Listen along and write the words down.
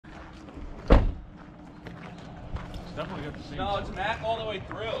definitely got the same. No, it's Mack all the way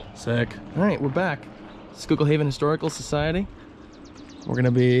through. Sick. All right, we're back. Schuylkill Historical Society. We're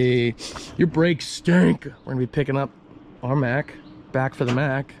gonna be, your brakes stink. We're gonna be picking up our Mack, back for the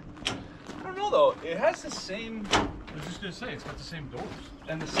Mack. I don't know though. It has the same. I was just gonna say it's got the same doors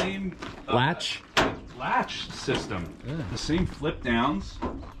And the same Latch. Latch system. Yeah. The same flip downs,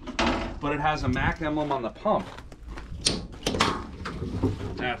 but it has a Mack emblem on the pump.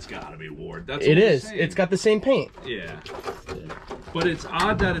 That's gotta be Ward. That's It is. It's got the same paint. Yeah. But it's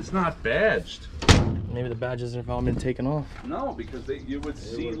odd that it's not badged. Maybe the badges have all been taken off. No, because you would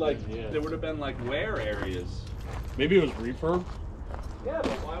see like there would have been like wear areas. Maybe it was refurb. Yeah,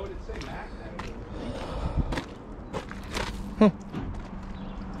 but why would it say Mack then? Huh.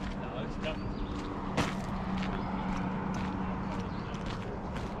 No, it's definitely.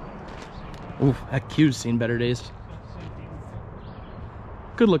 Oof, that Q's seen better days.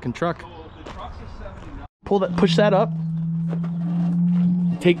 Good looking truck. So the truck's a 79. Pull that, push that up.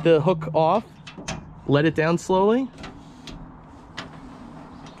 Take the hook off. Let it down slowly.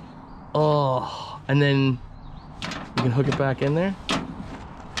 Oh, and then you can hook it back in there.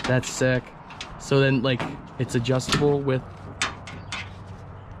 That's sick. So then, like, it's adjustable with.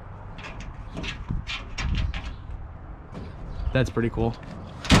 That's pretty cool.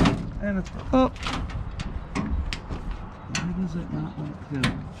 And it's Oh, why does it not want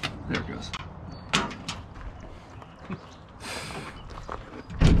to? There it goes.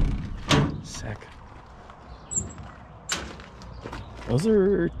 sick. Those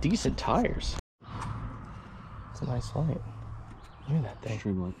are decent tires. It's a nice light. Look at that thing.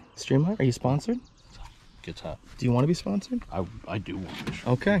 Streamlight. Streamlight, are you sponsored? Gets hot. Do you want to be sponsored? I do want to be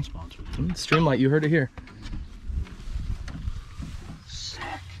Okay. sponsored. Streamlight, you heard it here. Sick.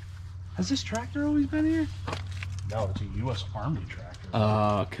 Has this tractor always been here? No, it's a U.S. Army tractor.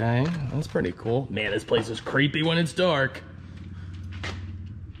 Okay, that's pretty cool. Man, this place is creepy when it's dark.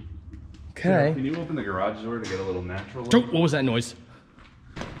 Okay. Can you open the garage door to get a little natural? Oh, what was that noise?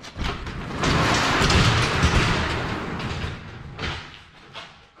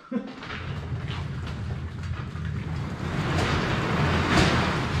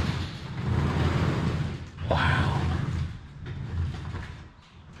 Wow.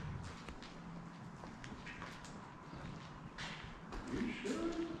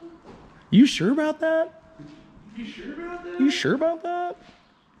 You sure about that? You sure about that? You sure about that?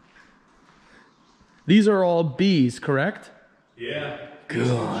 These are all B's, correct? Yeah. Good.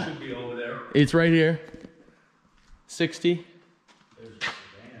 This one should be over there. It's right here. 60. There's a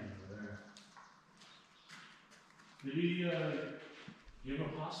van over there. Did he give a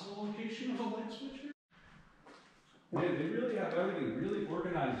possible location of a light switcher? Yeah, they really have everything really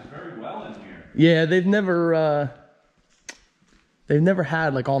organized very well in here. Yeah, they've never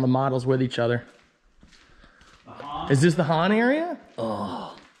had like all the models with each other. The Hans, Is this the Han area?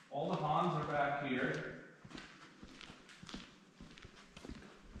 Oh. all the Hans are back here.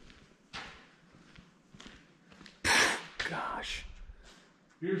 Gosh.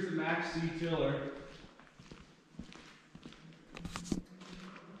 Here's the Mack C tiller.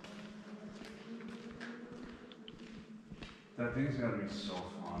 That thing's gotta be so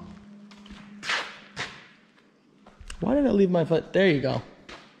fun. Why did I leave my foot? There you go.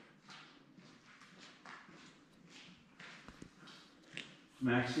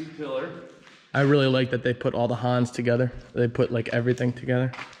 Mack C tiller. I really like that they put all the Hans together. They put like everything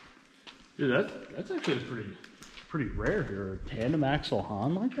together. Dude, that's actually pretty rare here. A tandem axle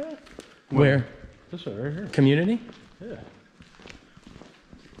Han like that? Where? This one right here. Community? Yeah.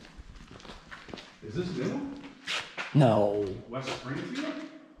 Is this new? No. West Springfield?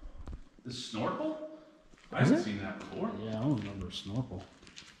 The snorkel? I haven't seen that before. Yeah, I don't remember a snorkel.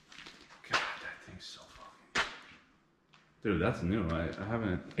 God, that thing's so fucking. Dude, that's new. I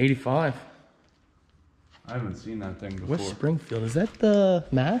haven't 85. seen that thing before. West Springfield. Is that the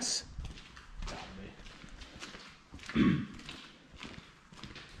Mass?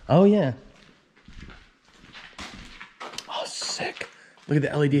 Oh yeah. Oh, sick. Look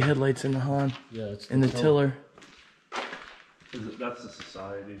at the LED headlights in the Han. Yeah, it's in the tiller. That's the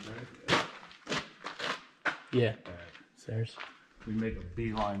Societies, right? Yeah. There's. We make a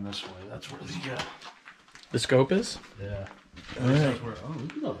beeline this way. That's where The scope is? yeah. All right. That's where, oh, we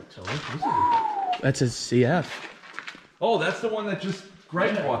can have a tiller. This is That's his CF. Oh, that's the one that just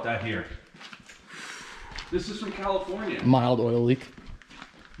Greg bought that here. This is from California. Mild oil leak.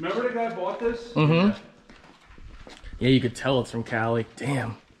 Remember the guy bought this? Mm-hmm. Yeah, you could tell it's from Cali.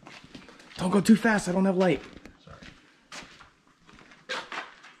 Damn. Don't go too fast. I don't have light.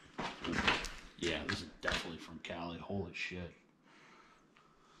 yeah, this is definitely from Cali. Holy shit.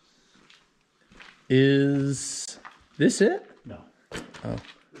 Is This it? No. Oh.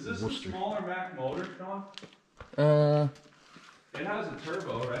 Is this a smaller Mack motor, Sean? It has a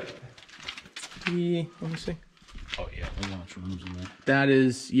turbo, right? Yeah, let me see. Oh yeah, they got rooms in there. That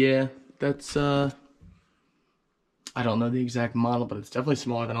is, yeah, that's, I don't know the exact model, but it's definitely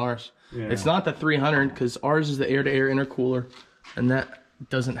smaller than ours. Yeah. It's not the 300, because ours is the air-to-air intercooler, and that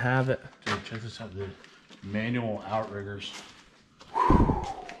doesn't have it. Dude, check this out, the manual outriggers. I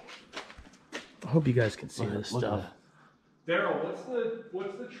hope you guys can see this Look at stuff. Daryl,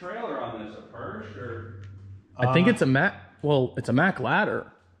 what's the trailer on this? A Perch or? I think it's a Mack, well, it's a Mack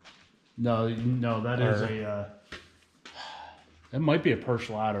ladder. No, that is a, that might be a Perch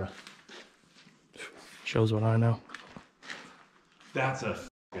ladder. Shows what I know. That's a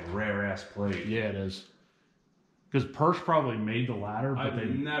fucking rare ass plate. Yeah, it is. Because Perch probably made the ladder, but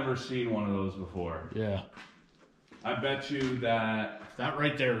I've never seen one of those before. yeah. I bet you that. That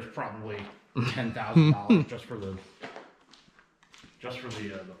right there is probably $10,000 just for the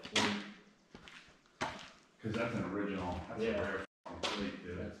plate. Because that's an original. That's a rare fucking plate,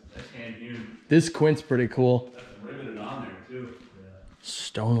 dude. That's hand hewn. This quint's pretty cool. That's riveted on there, too.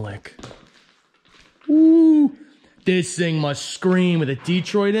 Stone lick. Ooh, this thing must scream with a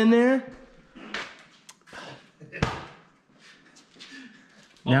Detroit in there.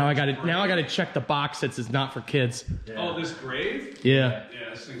 Now I gotta check the box that says not for kids. Yeah. Oh, this grave? Yeah. Yeah,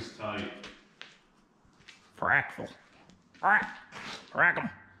 this thing's tight. Fractal. Frack 'em.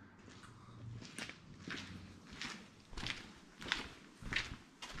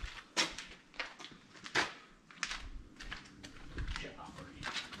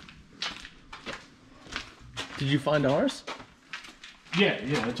 Did you find ours? Yeah,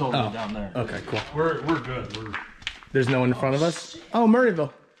 it's all the way down there. Okay, cool. We're good. There's no one in front of us? Oh,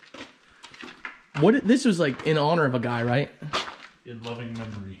 Murrayville. This was like in honor of a guy, right? In loving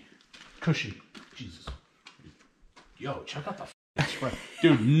memory. Cushy. Jesus. Yo, check out the spread.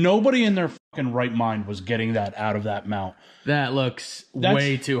 Dude, nobody in their fucking right mind was getting that out of that mount. That looks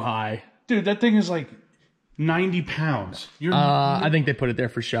way too high. Dude, that thing is like 90 pounds. I think they put it there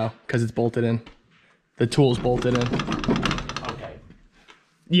for show because it's bolted in. The tool's bolted in. Okay.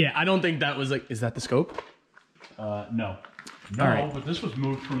 Yeah, I don't think that was like. Is that the scope? No. All right. But this was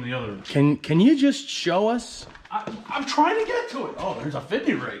moved from the other. Can you just show us? I'm trying to get to it. Oh, there's a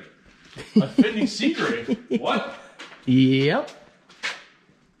Fitney rig. A Fitney sea grave. What? Yep.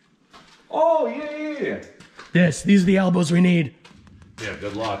 Oh, yeah. These are the elbows we need. Yeah,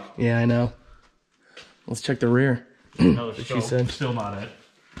 good luck. Yeah, I know. Let's check the rear. Another She scope. said. Still not it.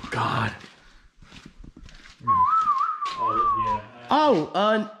 God. Oh, yeah.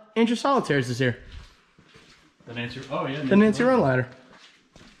 Oh, Andrew Solitaires is here. The Nancy. Oh, yeah. The Nancy Run ladder.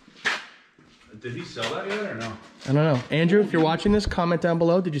 Did he sell that yet or no? I don't know. Andrew, if you're watching this, comment down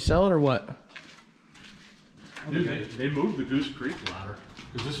below. Did you sell it or what? Dude, they moved the Goose Creek ladder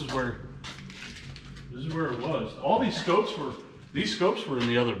because this is where it was. All these scopes were in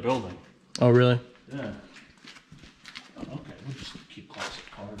the other building. Oh, really? Yeah. Oh, okay, we'll just keep classic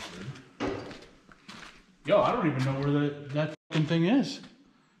cars, dude. Yo, I don't even know where that fucking thing is.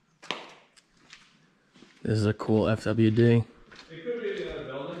 This is a cool FWD. It could be in the other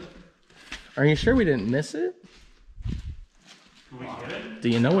building. Are you sure we didn't miss it? Can we get in? Do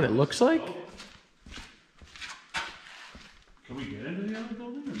you know what it looks like? Can we get into the other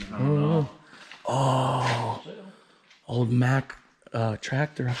building? Or I no? don't know. Oh, old Mack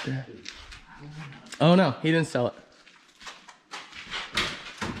tractor up there. Oh no, he didn't sell it.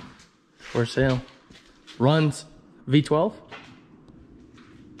 For sale. Runs V12.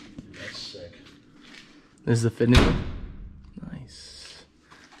 That's sick. This is the Fitney one. Nice.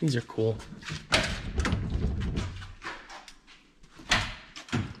 These are cool.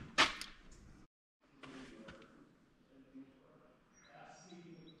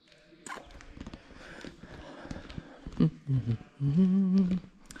 I'll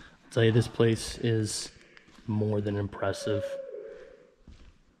tell you, this place is more than impressive.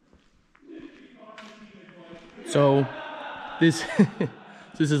 So, this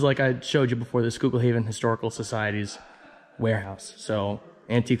this is like I showed you before, the Schuylkill Haven Historical Society's warehouse. So,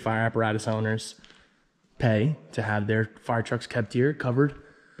 antique fire apparatus owners pay to have their fire trucks kept here, covered,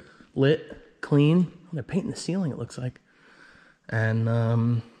 lit, clean. They're painting the ceiling, it looks like.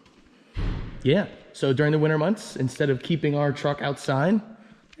 And, yeah. So during the winter months, instead of keeping our truck outside,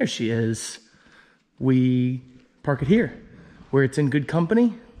 there she is. We park it here, where it's in good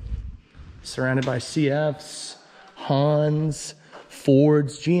company, surrounded by CFs, Hans,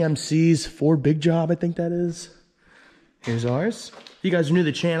 Fords, GMCs, Ford Big Job, I think that is. Here's ours. If you guys are new to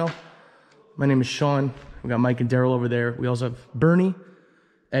the channel, my name is Sean. We got Mike and Daryl over there. We also have Bernie,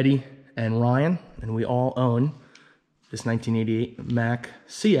 Eddie, and Ryan, and we all own This 1988 Mack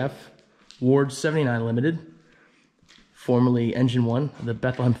CF Ward 79 Limited, formerly Engine 1 of the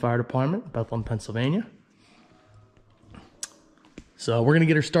Bethlehem Fire Department, Bethlehem, Pennsylvania. So we're gonna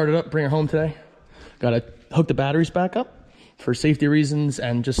get her started up, bring her home today. Gotta hook the batteries back up for safety reasons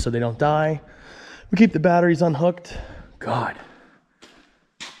and just so they don't die. We keep the batteries unhooked. God,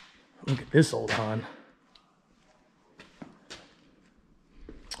 look at this old Han.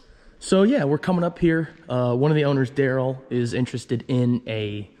 So yeah, we're coming up here. One of the owners, Daryl, is interested in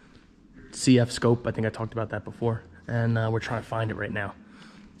a CF scope. I think I talked about that before. And we're trying to find it right now.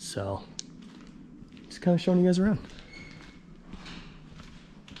 So, just kind of showing you guys around.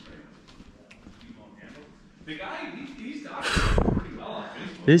 The guy, he's documented pretty well on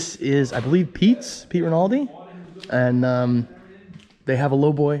Facebook. This is, I believe, Pete Rinaldi. And they have a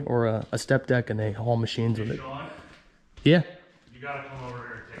lowboy or a step deck and they haul machines with it. Sean, Yeah. you gotta come over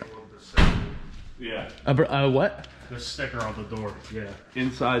here and take a look at this sticker. Yeah. What? The sticker on the door. Yeah.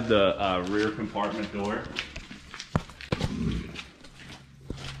 Inside the rear compartment door.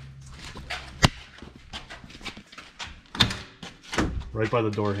 Right by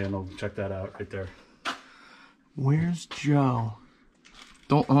the door handle. Check that out right there. Where's Joe?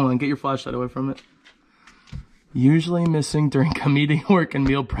 Don't, hold on, get your flashlight away from it. Usually missing during commuting work and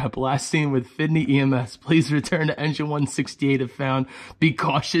meal prep. Last seen with Fidney EMS. Please return to engine 168 if found. Be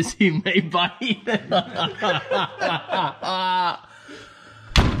cautious, he may bite.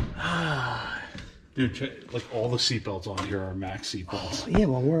 Dude, check, like all the seatbelts on here are Mack seatbelts. Yeah,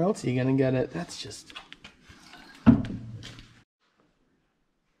 well, where else are you gonna get it? That's just...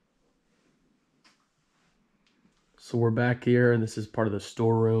 So we're back here, and this is part of the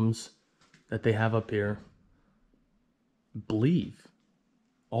storerooms that they have up here. I believe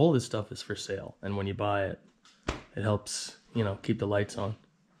all this stuff is for sale, and when you buy it, it helps, you know, keep the lights on.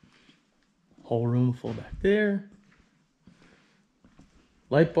 Whole room full back there.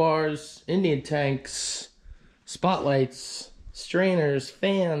 Light bars, Indian tanks, spotlights, strainers,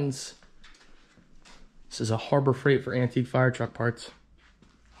 fans. This is a Harbor Freight for antique fire truck parts.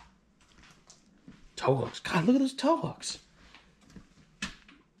 Tow hooks. God, look at those tow hooks.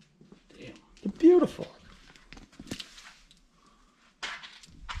 Damn. They're beautiful.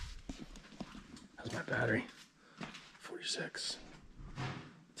 How's my battery? 46.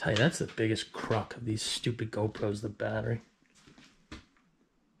 Tell you, that's the biggest crock of these stupid GoPros, the battery.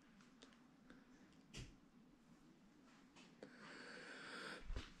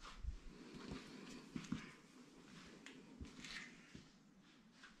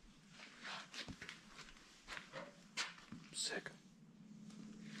 Sick.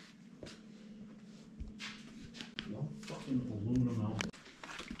 No fucking aluminum out.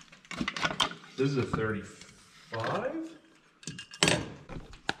 This is a 35?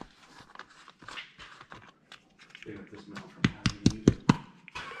 Pick up this mount from having used it.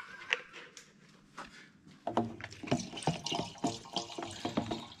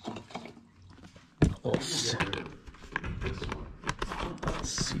 Oh,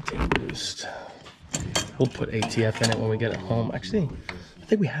 seating boost. We'll put ATF in it when we get it home. Actually, I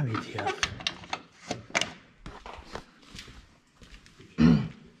think we have ATF.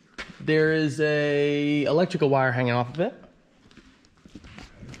 There is a electrical wire hanging off of it.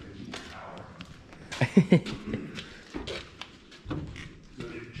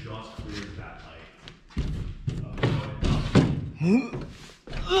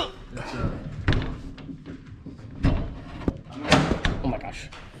 Oh my gosh.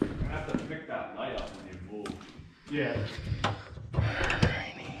 I have to pick that light up when you move. Yeah.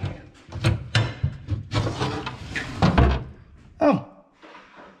 Oh,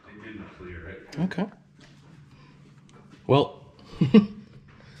 They didn't clear it. okay. Well,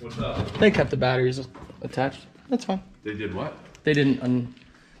 What's up? they kept the batteries attached. That's fine. They did what? They didn't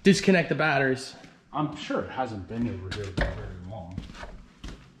disconnect the batteries. I'm sure it hasn't been over here for very long.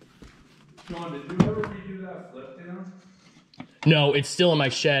 Sean, did you ever redo that flip down? No, it's still in my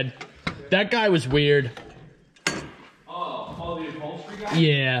shed. That guy was weird. Oh, the upholstery guy?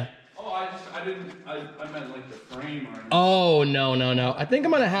 Yeah. Oh, I meant like the frame or anything. Oh, no. I think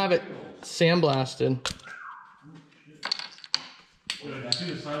I'm going to have it sandblasted. Did you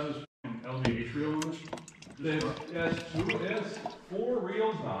see the size of this fucking LVH reel on this? It has 4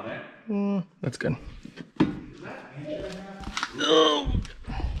 reels on it. That's good. Is that an inch and a half? Oh.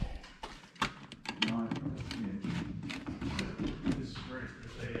 This is great.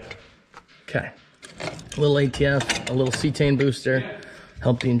 There's Okay. A little ATF, a little cetane booster.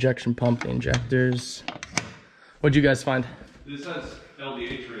 Help the injection pump, the injectors. What'd you guys find? This has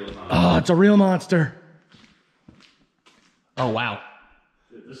LDH reels on it. Oh, it's a real monster. Oh, wow.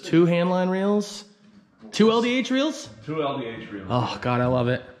 2 handline reels. 2 LDH reels? 2 LDH reels. Oh God, I love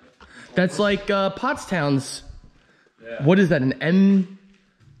it. That's like Pottstown's. Yeah. What is that? An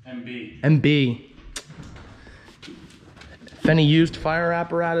MB. MB. If any used fire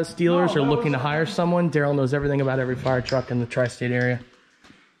apparatus dealers are looking to hire someone, Daryl knows everything about every fire truck in the tri-state area.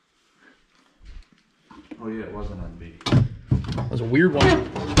 Oh yeah, it was an MB. That was a weird one.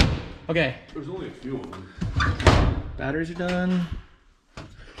 Okay. There's only a few of them. Batteries are done.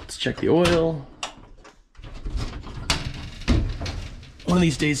 Let's check the oil. One of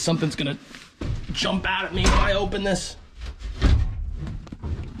these days, something's gonna jump out at me when I open this.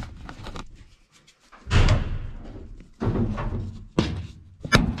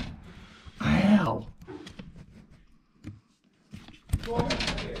 Ow.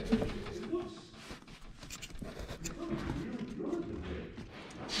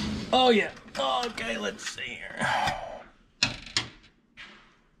 Oh yeah. Okay, let's see here.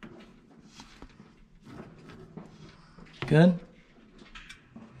 Good.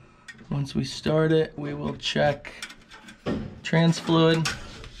 Once we start it, we will check trans fluid.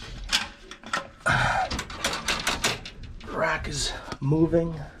 Rack is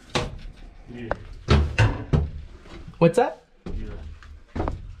moving. What's that?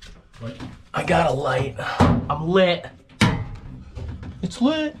 What? I got a light. I'm lit. It's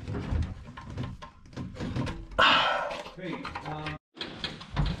lit.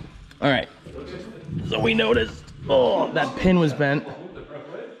 All right. So we noticed, oh, that pin was bent.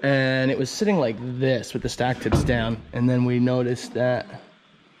 And it was sitting like this with the stack tips down. And then we noticed that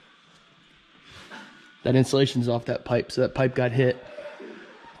insulation's off that pipe. So that pipe got hit.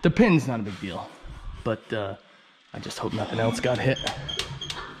 The pin's not a big deal. But I just hope nothing else got hit.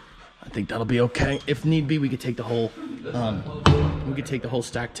 I think that'll be okay. If need be, we could take the whole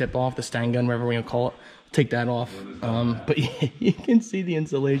stack tip off, the stand gun, whatever we're gonna call it. Take that off. But you can see the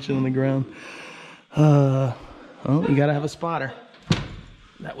insulation on the ground. Oh, you gotta have a spotter.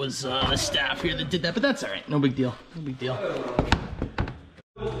 That was the staff here that did that, but that's all right. No big deal. No big deal.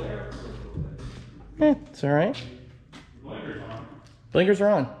 It's all right. Blinkers are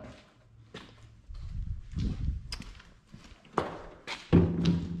on.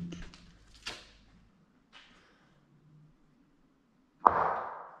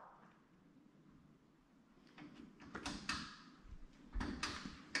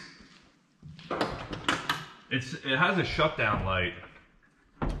 It has a shutdown light.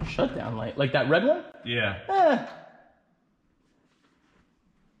 Shutdown light, like that red one? Yeah.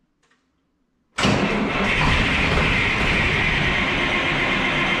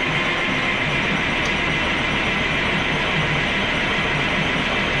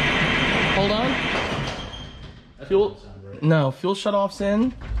 Hold on. Fuel. No, fuel shutoff's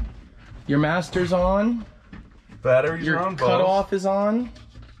in. Your master's on. Batteries Your are on. cutoff is on.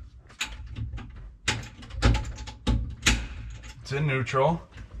 It's in neutral.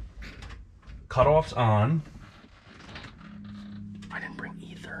 Cutoff's on. I didn't bring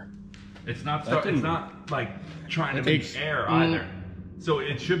ether. It's not. It's not like trying to make air either. So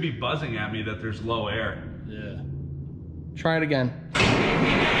it should be buzzing at me that there's low air. Yeah. Try it again. Come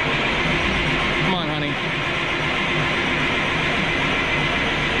on, honey.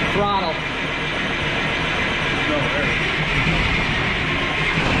 Throttle. No air.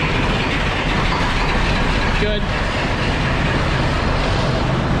 Good.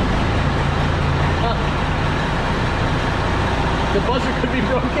 The buzzer could be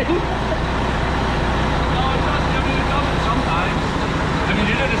broken. No, it doesn't. I mean, it doesn't sometimes. I mean,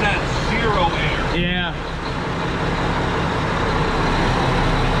 it is at 0 air. Yeah.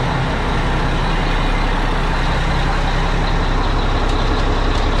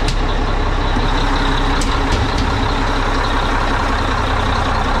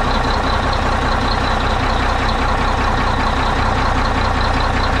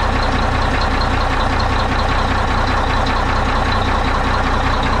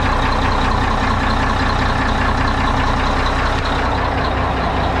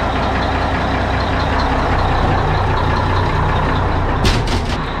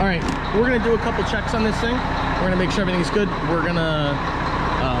 We're gonna do a couple checks on this thing. We're gonna make sure everything's good. We're gonna,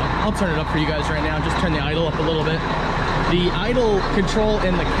 I'll turn it up for you guys right now. Just turn the idle up a little bit. The idle control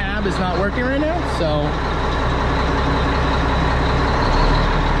in the cab is not working right now, so.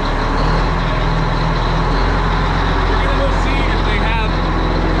 We're gonna go see if they have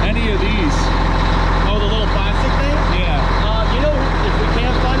any of these. Oh, the little plastic thing? Yeah. You know, if we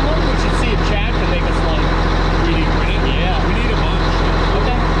can't find one, we should see if Chad can make us one. 3D printed? Yeah. We need a bunch.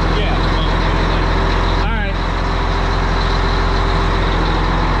 Okay. Yeah. All right.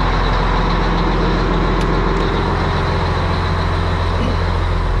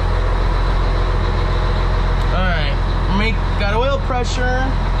 pressure.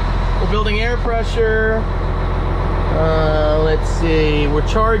 We're building air pressure. Let's see, we're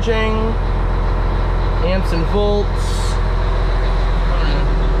charging amps and volts.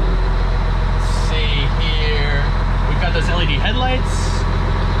 Let's see here. We've got those LED headlights.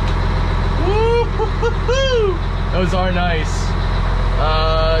 Woo-hoo-hoo-hoo! Those are nice.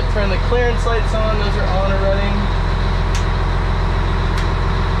 Turn the clearance lights on. Those are on already.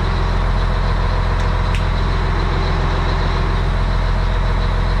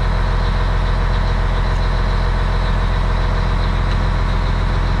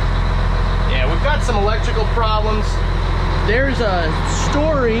 Got some electrical problems. There's a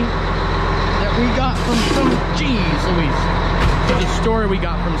story that we got from some, geez Louise. There's a story we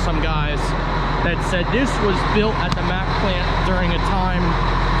got from some guys that said this was built at the Mack plant during a time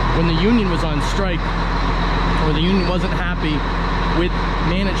when the union was on strike, or the union wasn't happy with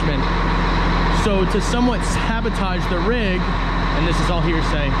management. So to somewhat sabotage the rig, and this is all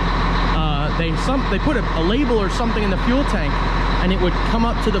hearsay, they put a label or something in the fuel tank, and it would come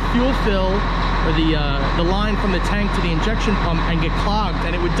up to the fuel fill, or the line from the tank to the injection pump, and get clogged,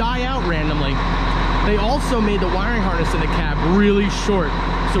 and it would die out randomly. They also made the wiring harness in the cab really short,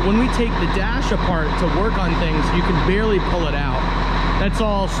 so when we take the dash apart to work on things, you can barely pull it out. That's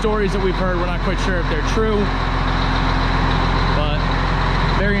all stories that we've heard. We're not quite sure if they're true, but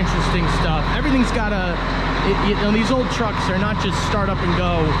very interesting stuff. Everything's got you know, these old trucks are not just start up and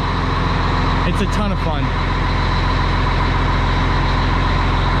go. It's a ton of fun.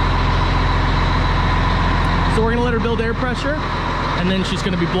 So we're gonna let her build air pressure, and then she's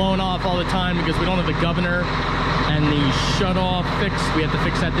gonna be blowing off all the time because we don't have the governor and the shut-off fixed. We have to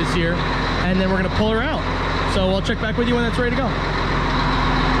fix that this year. And then we're gonna pull her out. So I'll check back with you when that's ready to go.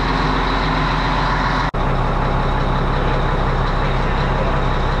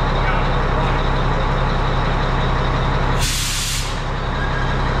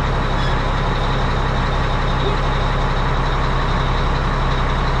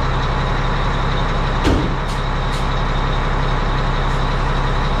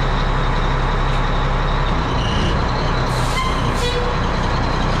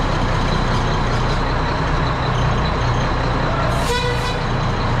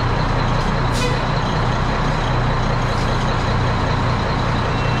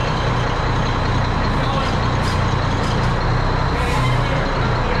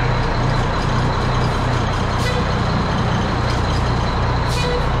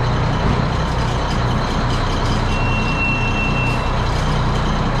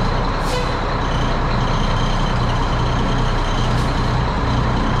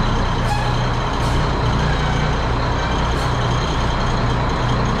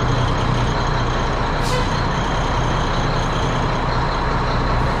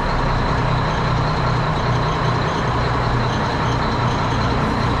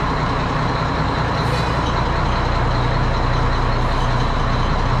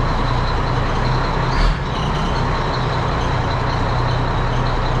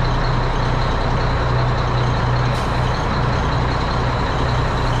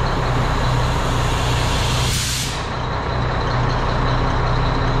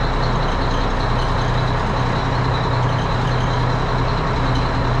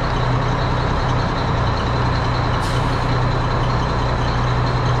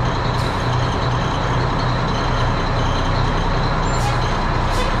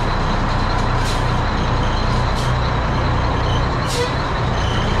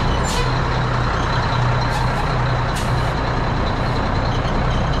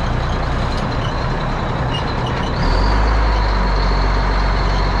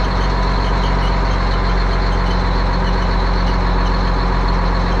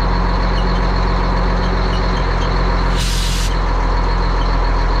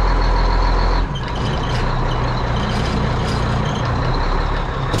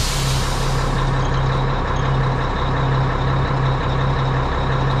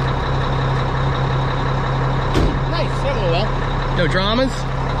 No dramas.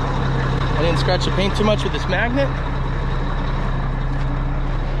 I didn't scratch the paint too much with this magnet.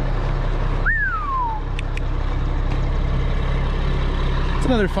 It's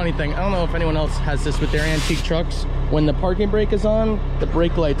another funny thing. I don't know if anyone else has this with their antique trucks. When the parking brake is on, the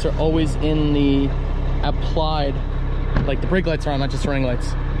brake lights are always in the applied, like the brake lights are on, not just running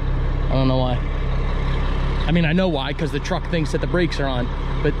lights. I don't know why. I mean, I know why, because the truck thinks that the brakes are on,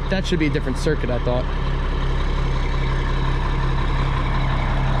 but that should be a different circuit, I thought.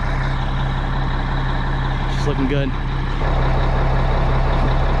 It's looking good.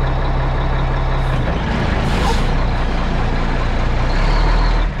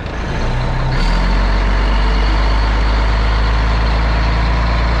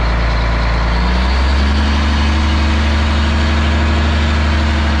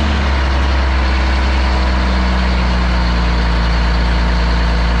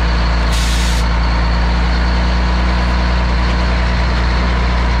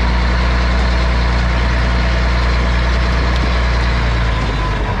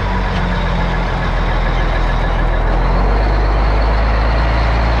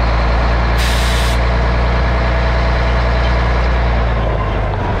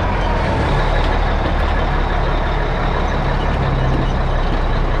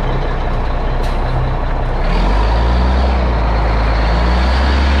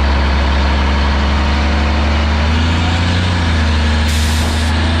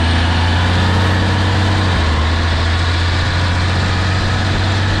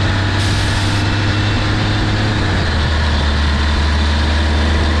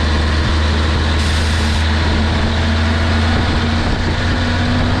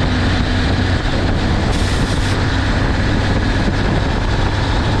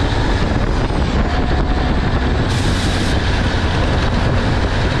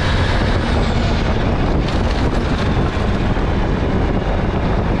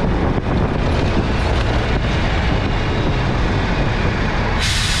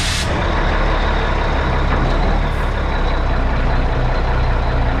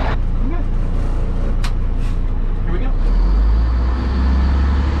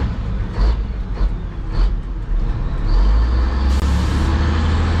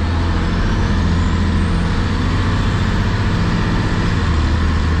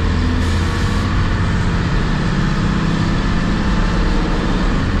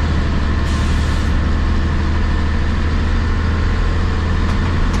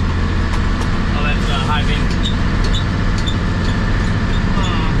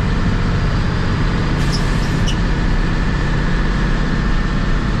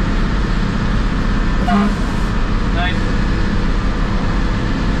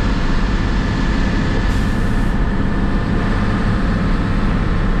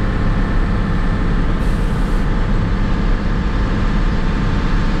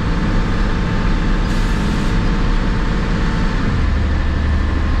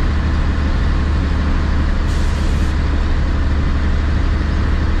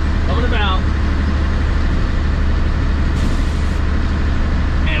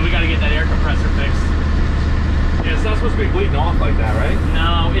 be bleeding off like that, right?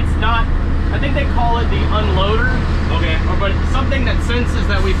 No, it's not. I think they call it the unloader. Okay. But something that senses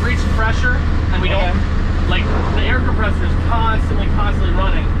that we've reached pressure and we don't, like, the air compressor is constantly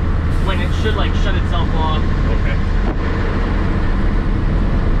running when it should, like, shut itself off. Okay.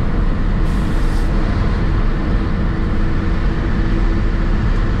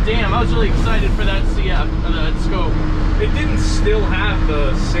 Damn, I was really excited for that CF, the scope. It didn't still have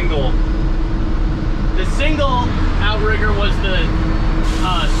the single. The single outrigger was the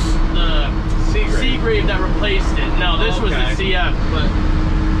Seagrave that replaced it. No, this was the CF, but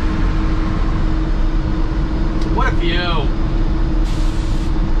what a view.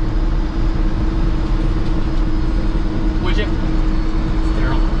 Would you? It's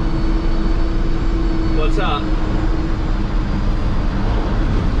terrible. What's up?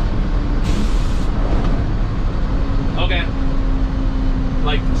 Okay.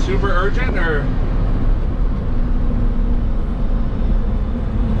 Like super urgent or?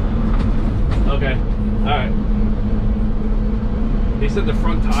 Okay. Alright. He said the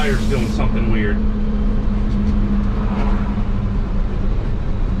front tire's doing something weird.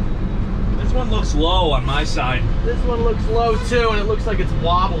 This one looks low on my side. This one looks low too, and it looks like it's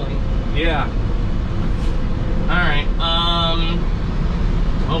wobbling. Yeah. Alright,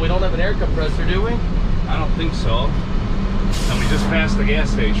 well, we don't have an air compressor, do we? I don't think so. And we just passed the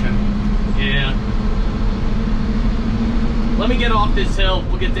gas station. Yeah. Let me get off this hill.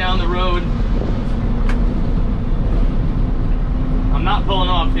 We'll get down the road. I'm not pulling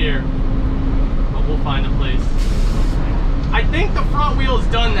off here, but we'll find a place. I think the front wheel's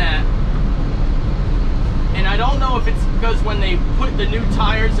done that. And I don't know if it's because when they put the new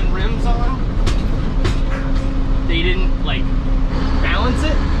tires and rims on, they didn't, like, balance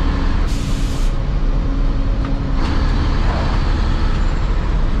it.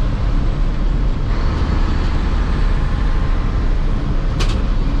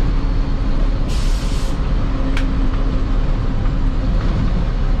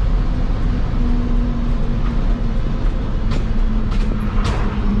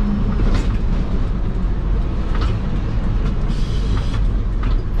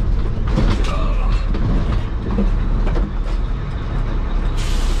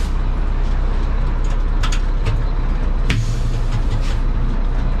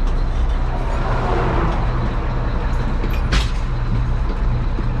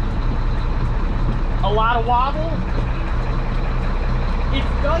 A lot of wobble.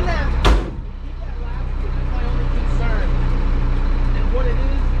 It's done that. That's my only concern. And what it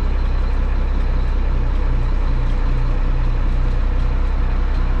is.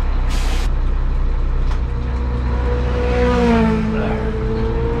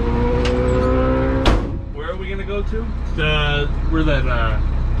 Where are we gonna go to? Where that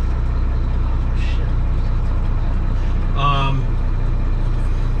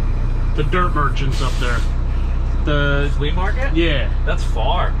the dirt merchants up there. The Flea market? yeah. That's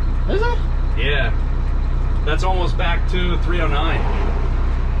far. Is it? Yeah. That's almost back to 309.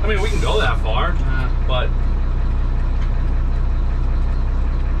 I mean, we can go that far, but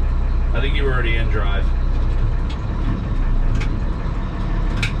I think you were already in drive.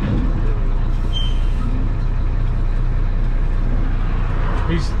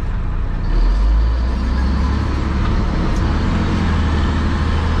 He's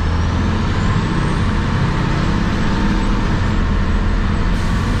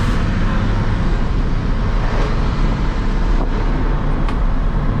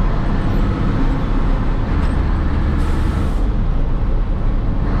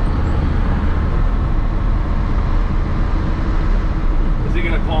Is he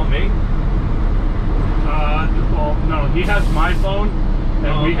gonna call me? well, no, he has my phone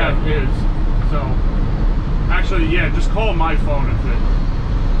and we have his. So actually, yeah, just call my phone if it,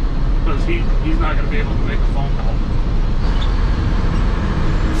 because he's not gonna be able to make a phone call.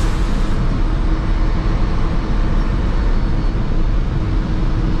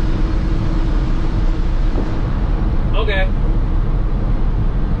 Okay.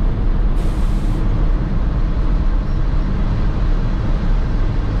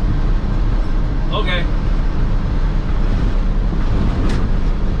 Okay.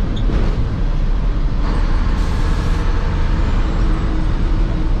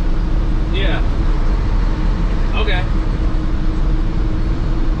 Yeah. Okay.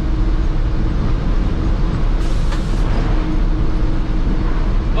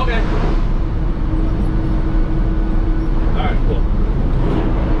 Okay. Alright, cool.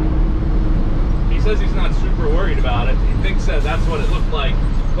 He says he's not super worried about it. He thinks that that's what it looked like.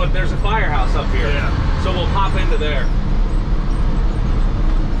 But there's a firehouse up here. Yeah. So we'll pop into there.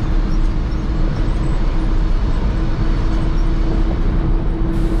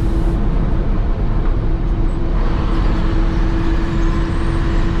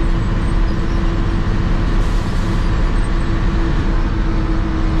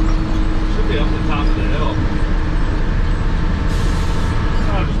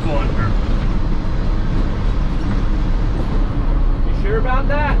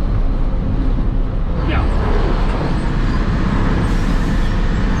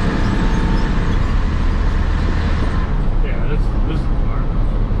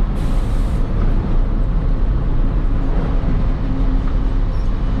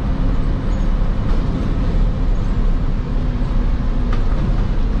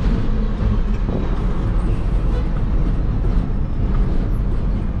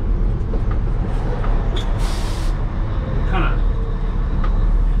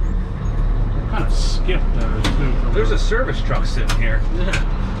 skip the snoop. There's a service truck sitting here.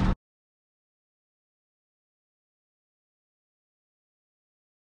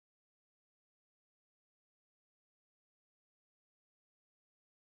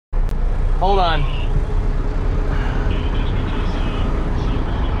 Hold on.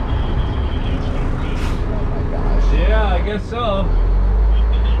 Yeah, I guess so.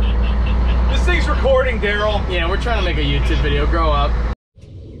 This thing's recording, Daryl. Yeah, we're trying to make a YouTube video. Grow up.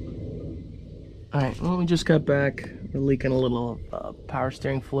 Alright, well, we just got back. We're leaking a little power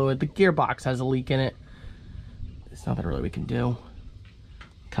steering fluid. The gearbox has a leak in it. There's nothing really we can do.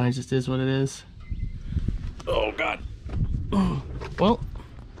 Kind of just is what it is. Oh, God. Well,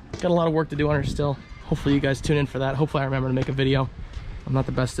 got a lot of work to do on her still. Hopefully you guys tune in for that. Hopefully I remember to make a video. I'm not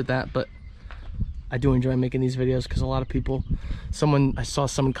the best at that, but I do enjoy making these videos because a lot of people, I saw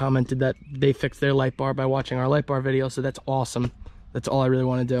someone commented that they fixed their light bar by watching our light bar video, so that's awesome. That's all I really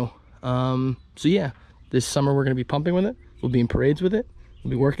want to do. So yeah, this summer we're going to be pumping with it. We'll be in parades with it.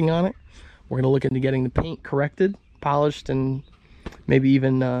 We'll be working on it. We're going to look into getting the paint corrected, polished, and maybe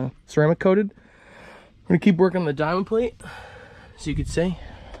even ceramic coated. We're going to keep working on the diamond plate, so you could see.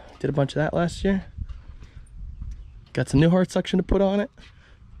 Did a bunch of that last year. Got some new hard suction to put on it.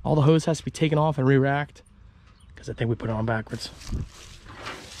 All the hose has to be taken off and re-racked because I think we put it on backwards.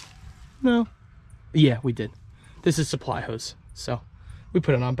 No. Yeah, we did. This is supply hose, so we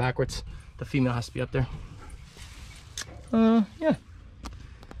put it on backwards. The female has to be up there. Yeah.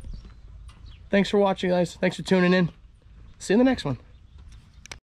 Thanks for watching, guys. Thanks for tuning in. See you in the next one.